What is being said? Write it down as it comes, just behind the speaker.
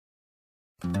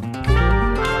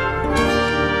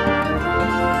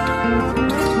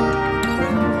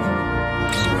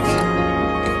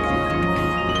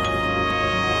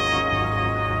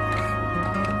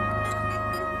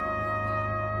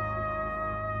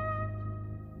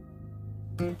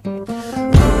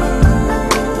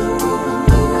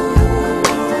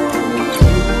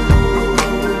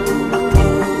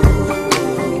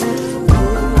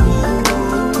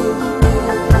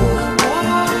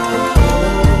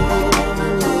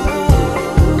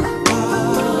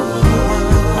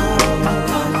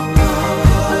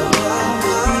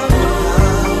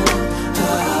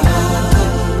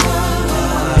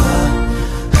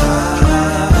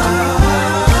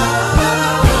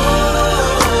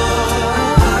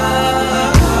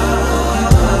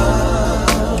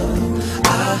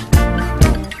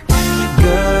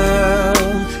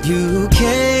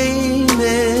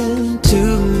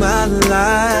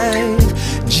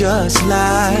Just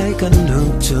like a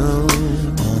new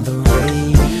tune on the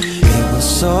radio. It was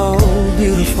so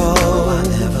beautiful. I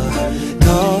never heard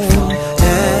no.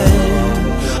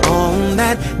 And on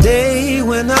that day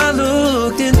when I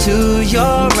looked into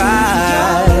your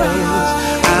eyes,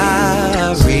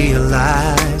 I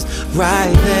realized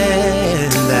right then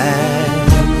that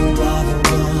you are the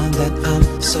one that I'm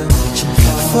searching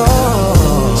for.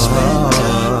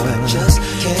 I just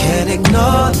can't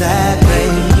ignore that,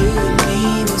 baby.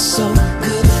 So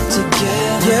good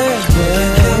together, yeah.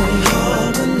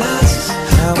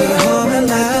 How we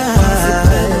harmonize, the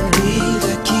melody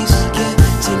that keeps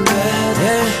getting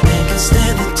better, and can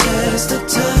stand the test of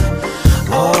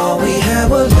time. All we had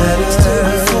were letters to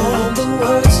reform the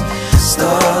words,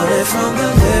 started from the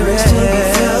lyrics to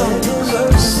fulfill the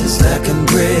verses that can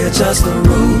bridge us the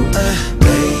route.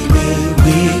 Baby,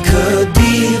 we could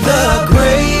be the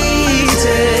greatest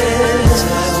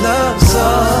love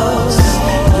songs.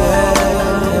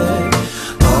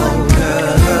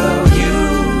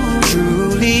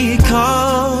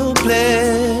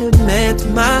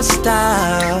 My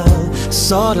style,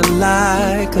 sorta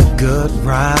like a good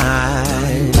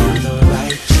rhyme.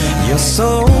 You're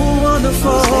so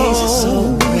wonderful,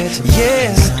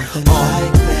 yeah.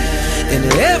 And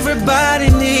everybody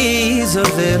needs a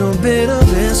little bit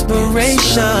of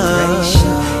inspiration,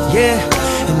 yeah.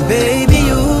 And baby,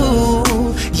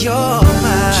 you're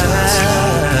mine.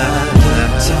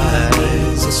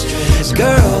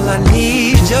 Girl, I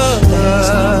need your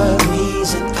love.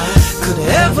 Could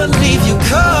ever leave you,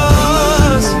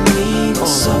 cause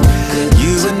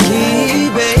you and me,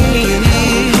 baby,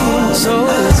 so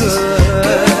good.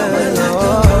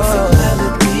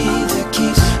 That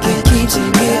keeps it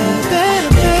getting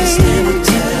better, baby.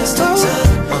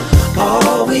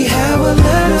 All we had were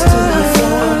letters to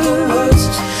reform the words,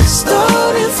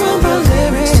 starting from the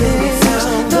lyrics to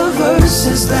the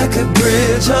verses that could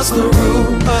bridge us the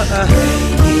route.